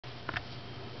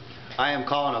I am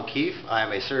Colin O'Keefe. I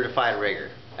am a certified rigger.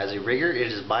 As a rigger,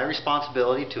 it is my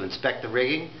responsibility to inspect the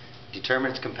rigging,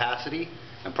 determine its capacity,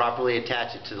 and properly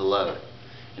attach it to the load.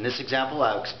 In this example,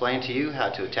 I will explain to you how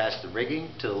to attach the rigging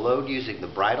to the load using the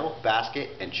bridle, basket,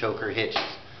 and choker hitches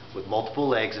with multiple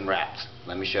legs and wraps.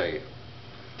 Let me show you.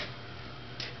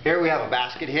 Here we have a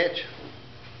basket hitch.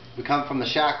 We come from the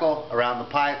shackle around the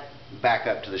pipe, back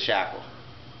up to the shackle.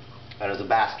 That is a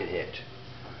basket hitch.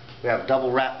 We have a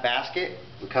double wrap basket.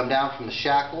 We come down from the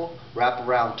shackle, wrap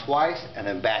around twice, and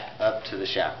then back up to the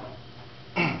shackle.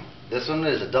 This one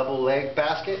is a double leg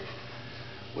basket.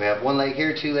 We have one leg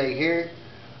here, two leg here.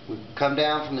 We come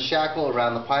down from the shackle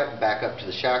around the pipe and back up to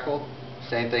the shackle.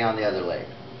 Same thing on the other leg.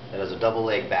 That is a double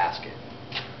leg basket.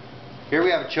 Here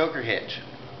we have a choker hitch.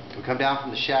 We come down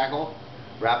from the shackle,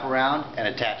 wrap around, and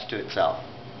attach to itself.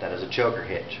 That is a choker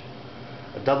hitch.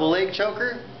 A double leg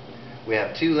choker, we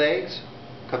have two legs.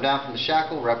 Come down from the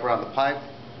shackle, wrap around the pipe,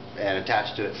 and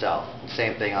attach to itself.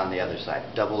 Same thing on the other side,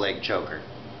 double leg choker.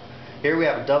 Here we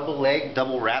have a double leg,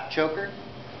 double wrap choker.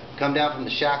 Come down from the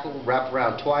shackle, wrap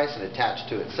around twice, and attach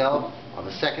to itself. On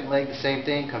the second leg, the same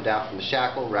thing. Come down from the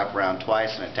shackle, wrap around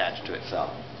twice, and attach to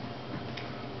itself.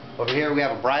 Over here we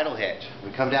have a bridle hitch.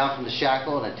 We come down from the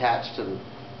shackle and attach to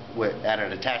at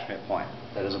an attachment point.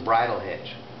 That is a bridle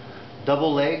hitch.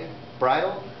 Double leg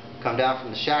bridle. Come down from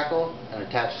the shackle and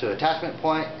attach to an attachment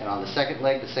point, and on the second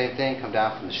leg the same thing, come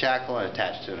down from the shackle and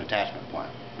attach to an attachment point.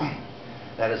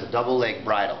 That is a double leg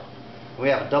bridle. We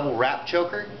have a double wrap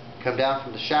choker. Come down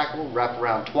from the shackle, wrap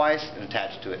around twice, and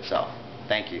attach to itself.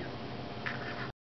 Thank you.